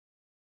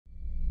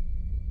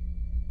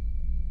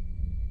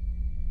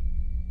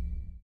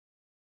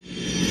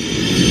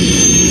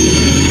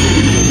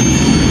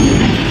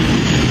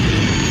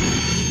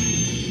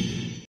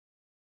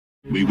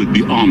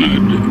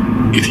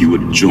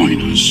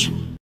Join us.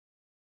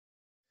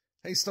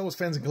 Hey Star Wars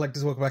fans and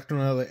collectors, welcome back to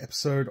another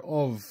episode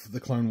of the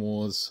Clone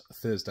Wars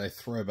Thursday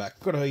Throwback.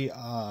 Got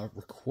a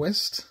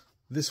request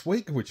this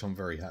week, which I'm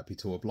very happy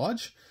to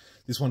oblige.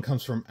 This one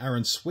comes from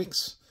Aaron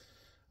Swix.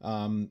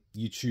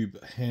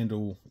 YouTube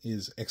handle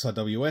is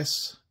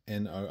XIWS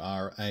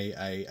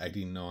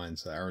NORAA89,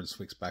 so Aaron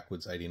Swix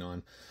backwards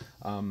 89.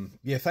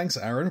 Yeah, thanks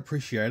Aaron,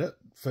 appreciate it.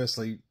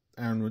 Firstly,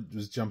 Aaron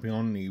was jumping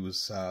on, he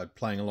was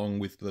playing along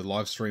with the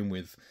live stream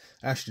with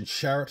Ashton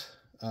Sharrett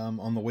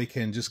on the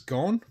weekend just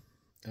gone.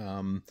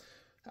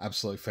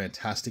 Absolutely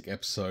fantastic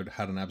episode,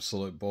 had an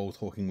absolute ball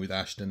talking with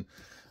Ashton.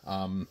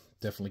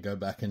 Definitely go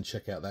back and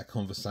check out that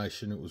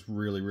conversation, it was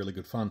really, really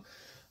good fun.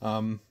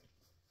 And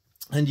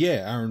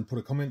yeah, Aaron put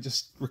a comment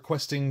just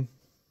requesting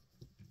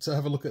to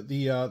have a look at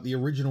the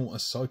original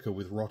Ahsoka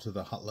with Rotta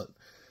the Huttlet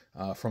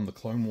from the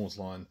Clone Wars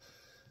line.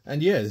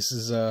 And yeah, this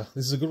is a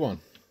good one.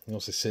 He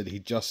also said he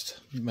just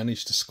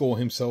managed to score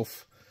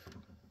himself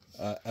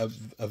a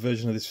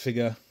version of this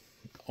figure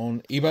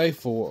on eBay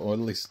for, or at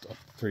least I'm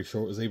pretty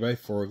sure it was eBay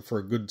for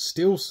a good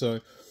steal. So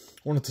I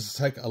wanted to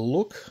take a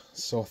look.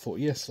 So I thought,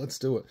 yes, let's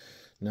do it.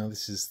 Now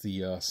this is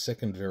the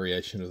second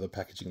variation of the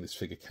packaging this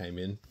figure came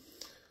in.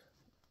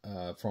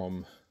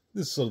 From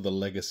this is sort of the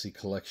legacy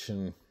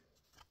collection.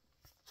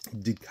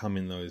 It did come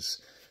in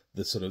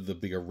the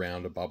bigger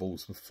rounder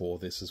bubbles before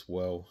this as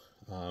well.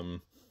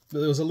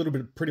 There was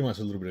pretty much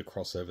a little bit of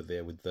crossover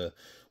there with the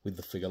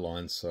figure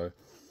line. So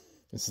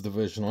this is the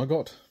version I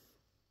got.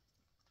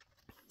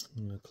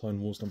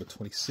 Clone Wars number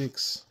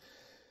 26.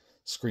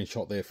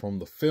 Screenshot there from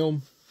the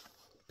film.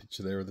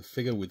 Picture there of the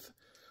figure with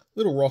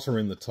little Rotta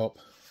in the top.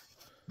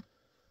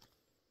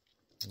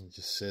 It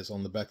just says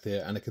on the back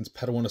there, Anakin's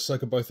Padawan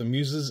Ahsoka both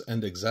amuses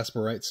and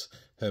exasperates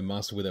her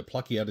master with her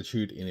plucky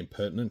attitude and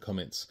impertinent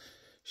comments.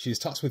 She is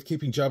tasked with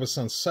keeping Jabba's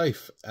son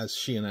safe as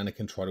she and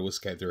Anakin try to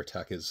escape their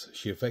attackers.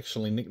 She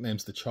affectionately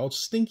nicknames the child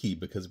Stinky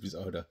because of his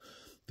odour,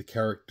 the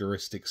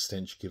characteristic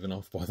stench given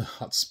off by the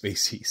Hutt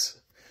species.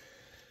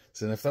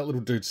 So if that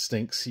little dude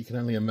stinks, you can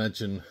only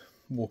imagine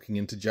walking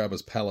into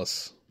Jabba's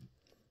palace.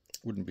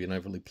 Wouldn't be an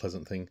overly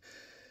pleasant thing.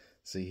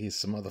 See, here's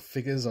some other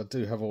figures. I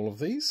do have all of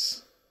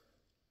these.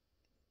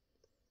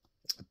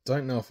 I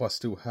don't know if I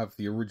still have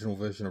the original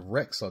version of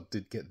Rex. I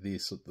did get the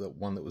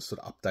one that was sort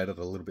of updated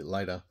a little bit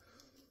later.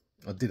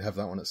 I did have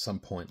that one at some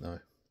point though.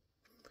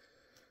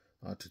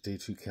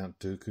 R2-D2, Count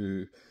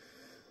Dooku,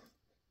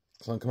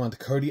 Clone Commander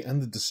Cody,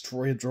 and the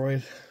Destroyer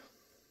Droid.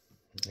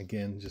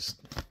 Again, just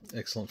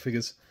excellent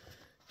figures.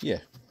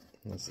 Yeah,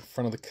 that's the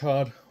front of the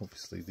card.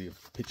 Obviously the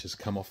pictures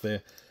come off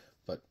there.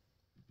 But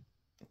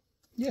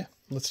yeah,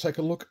 let's take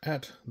a look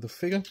at the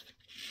figure.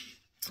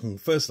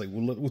 And firstly,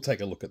 we'll take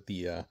a look at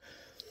the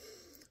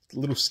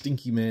little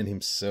stinky man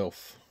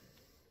himself.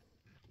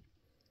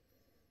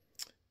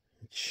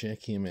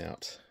 Check him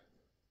out.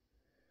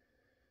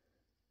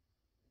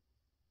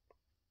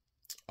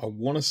 I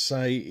want to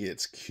say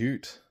it's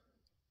cute,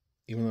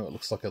 even though it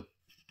looks like a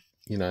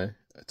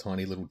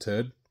tiny little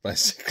turd,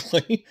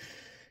 basically.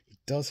 He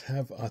does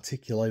have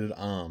articulated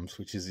arms,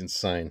 which is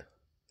insane.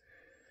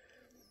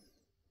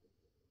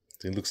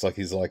 It looks like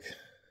he's like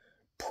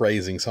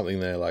praising something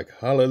there, like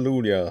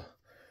hallelujah.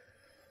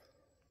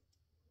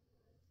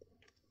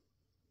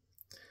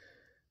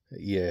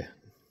 Yeah,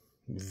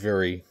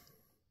 very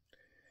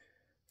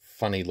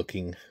funny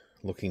looking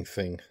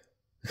thing.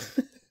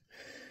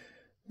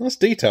 Nice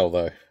detail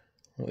though.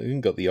 Well,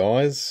 even got the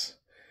eyes,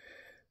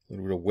 a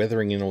little bit of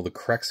weathering in all the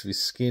cracks of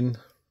his skin.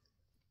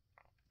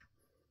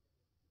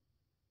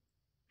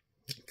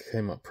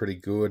 Came up pretty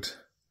good.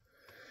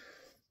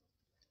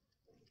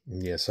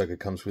 And yeah, Ahsoka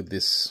comes with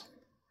this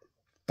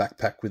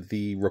backpack with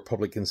the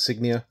Republic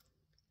insignia,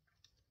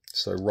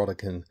 so Rotta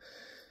can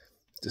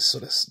just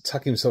sort of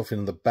tuck himself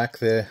in the back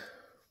there.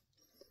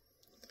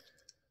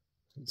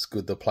 It's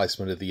good, the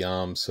placement of the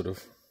arms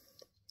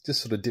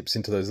just dips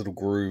into those little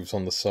grooves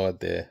on the side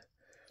there.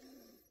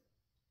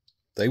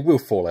 They will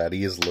fall out,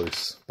 he is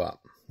loose, but,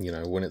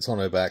 when it's on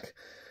her back,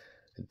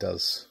 it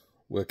does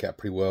work out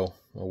pretty well.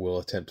 I will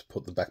attempt to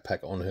put the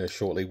backpack on her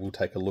shortly. We'll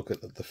take a look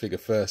at the figure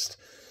first.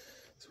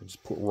 So we'll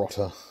just put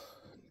Rotta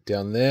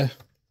down there.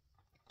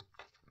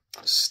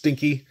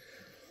 Stinky.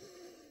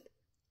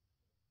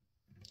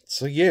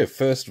 So yeah,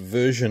 first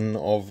version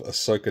of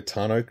Ahsoka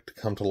Tano to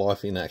come to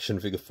life in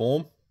action figure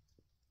form.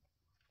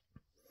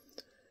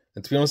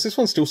 And to be honest, this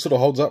one still sort of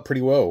holds up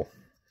pretty well.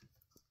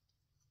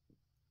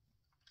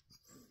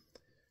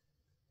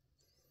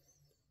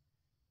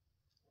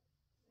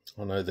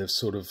 I know they've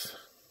sort of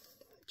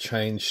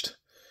changed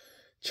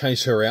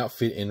her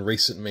outfit in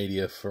recent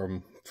media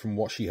from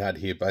what she had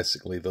here,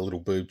 basically the little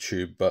boob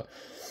tube, but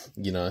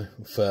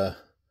for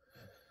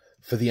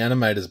the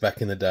animators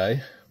back in the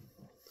day,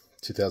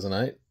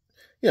 2008,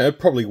 it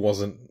probably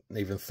wasn't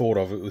even thought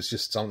of. It was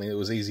just something that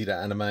was easy to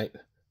animate.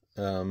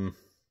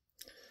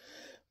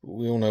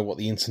 We all know what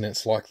the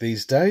internet's like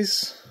these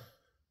days.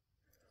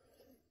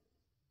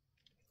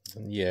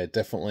 And yeah,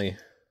 definitely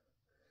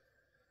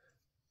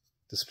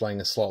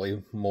displaying a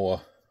slightly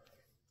more,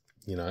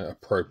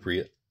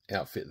 appropriate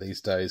outfit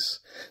these days.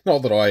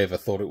 Not that I ever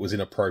thought it was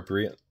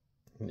inappropriate.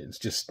 It's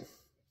just,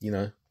 you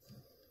know,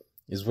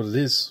 is what it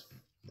is.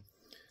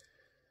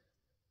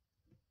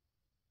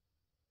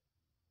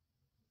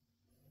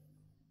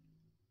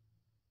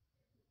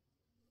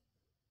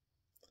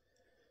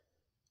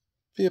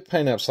 Yeah,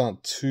 paint-ups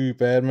aren't too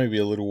bad. Maybe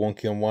a little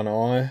wonky on one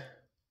eye.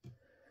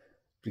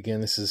 But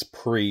again, this is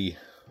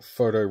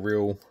pre-photo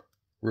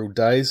real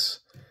days.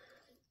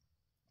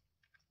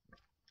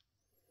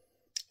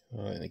 I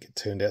don't think it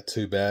turned out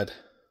too bad.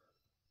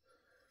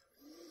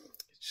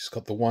 She's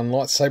got the one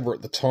lightsaber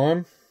at the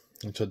time,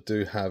 which I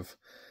do have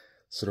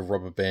sort of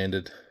rubber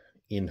banded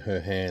in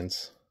her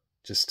hands.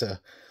 Just to,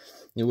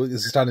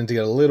 it's starting to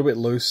get a little bit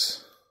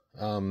loose.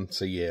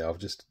 So yeah, I've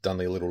just done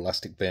the little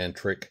elastic band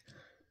trick.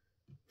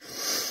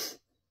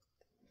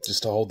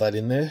 Just to hold that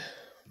in there.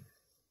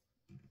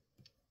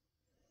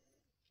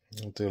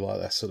 I'll do like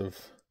that sort of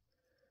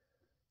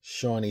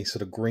shiny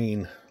sort of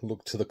green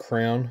look to the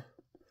crown.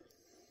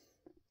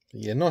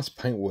 But yeah, nice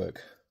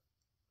paintwork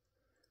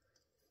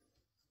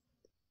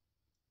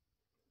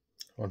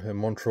on her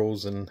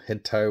montrals and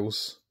head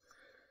tails.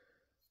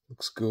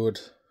 Looks good.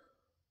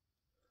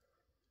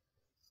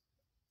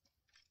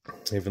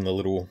 Even the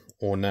little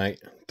ornate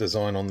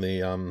design on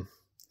the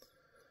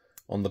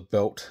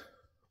belt,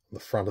 the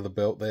front of the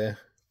belt there.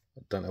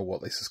 I don't know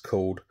what this is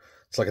called.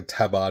 It's like a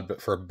tabard,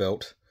 but for a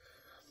belt.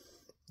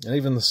 And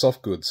even the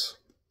soft goods,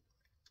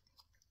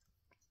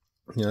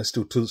 you know,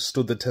 still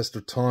stood the test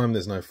of time.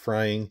 There's no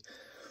fraying,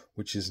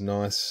 which is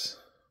nice.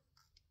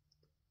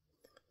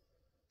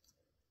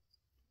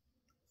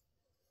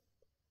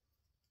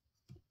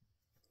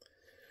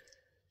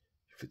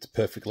 Fits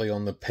perfectly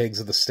on the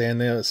pegs of the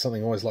stand there. That's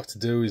something I always like to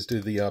do, is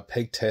do the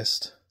peg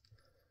test.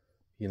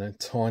 You know,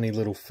 tiny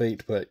little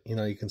feet, but you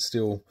know, you can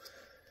still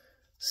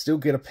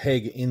get a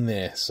peg in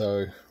there.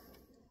 So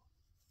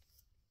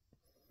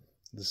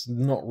there's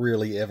not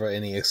really ever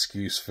any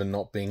excuse for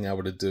not being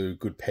able to do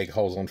good peg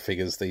holes on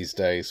figures these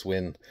days,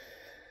 when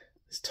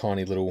these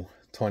tiny little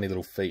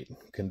feet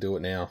can do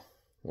it now,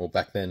 or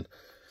back then.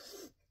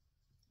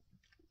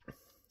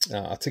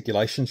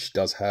 Articulation, she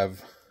does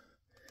have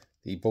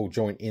the ball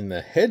joint in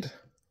the head,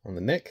 on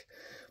the neck,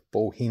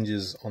 ball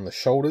hinges on the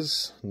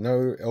shoulders,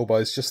 no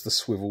elbows, just the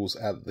swivels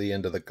at the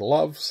end of the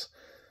gloves.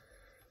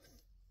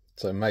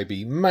 So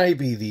maybe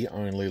the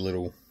only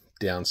little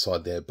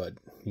downside there, but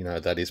you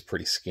know, that is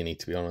pretty skinny,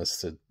 to be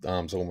honest. The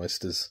arm's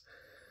almost as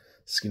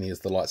skinny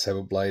as the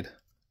lightsaber blade.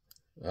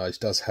 It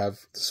does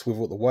have the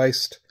swivel at the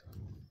waist,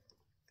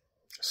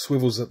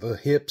 swivels at the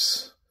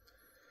hips,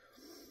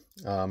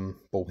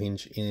 ball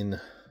hinge in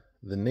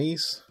the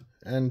knees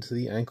and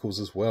the ankles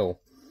as well.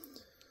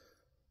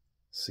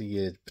 So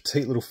yeah,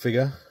 petite little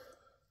figure,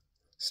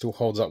 still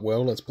holds up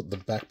well. Let's put the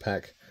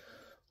backpack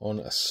on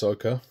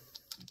Ahsoka.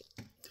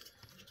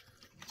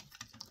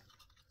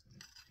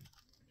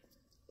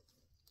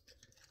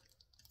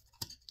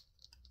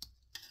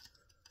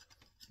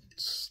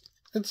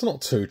 It's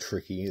not too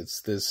tricky.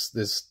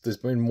 There's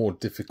been more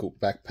difficult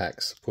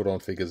backpacks put on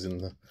figures in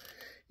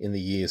the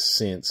years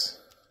since.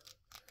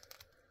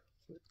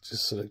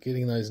 Just sort of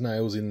getting those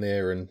nails in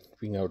there and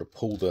being able to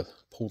pull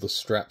the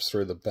straps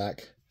through the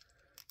back.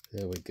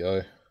 There we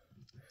go.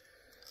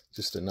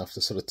 Just enough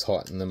to sort of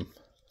tighten them.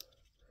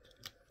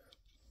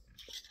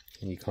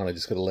 And you kind of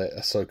just got to let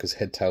Ahsoka's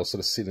head tail sort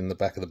of sit in the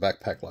back of the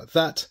backpack like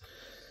that.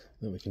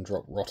 Then we can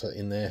drop Rotta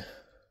in there.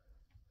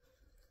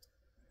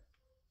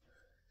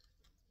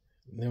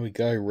 And there we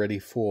go, ready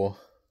for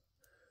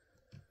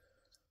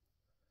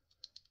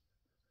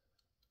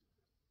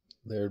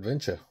their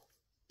adventure.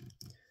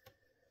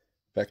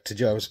 Back to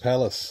Jabba's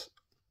palace.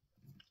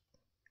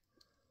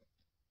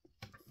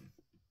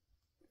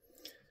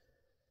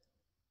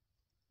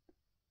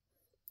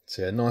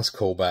 So yeah, nice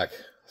callback.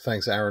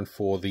 Thanks, Aaron,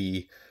 for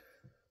the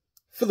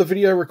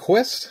video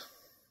request.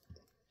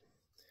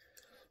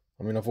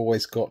 I mean, I've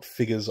always got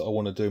figures I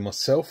want to do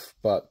myself,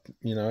 but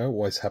you know,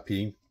 always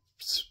happy,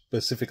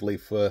 specifically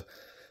for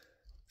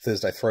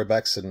Thursday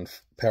throwbacks and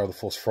Power of the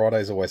Force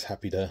Fridays, always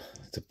happy to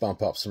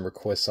bump up some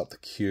requests up the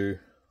queue.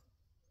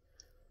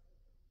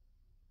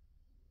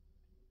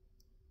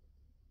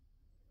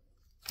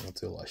 I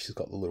do like she's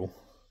got the little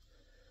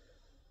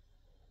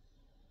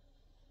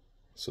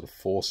sort of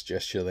force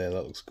gesture there.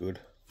 That looks good.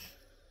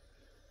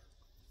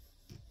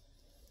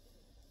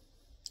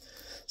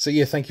 So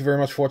yeah, thank you very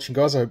much for watching,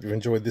 guys. I hope you've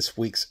enjoyed this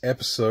week's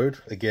episode.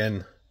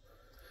 Again,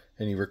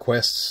 any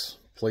requests,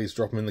 please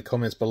drop them in the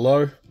comments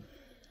below.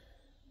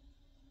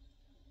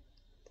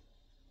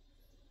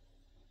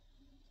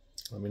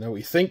 Let me know what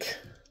you think.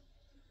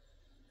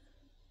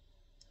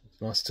 It's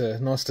nice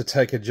to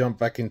take a jump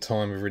back in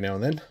time every now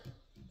and then.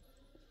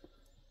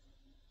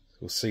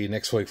 We'll see you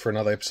next week for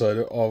another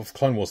episode of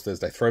Clone Wars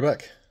Thursday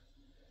Throwback.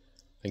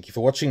 Thank you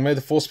for watching. May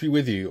the Force be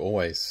with you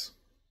always.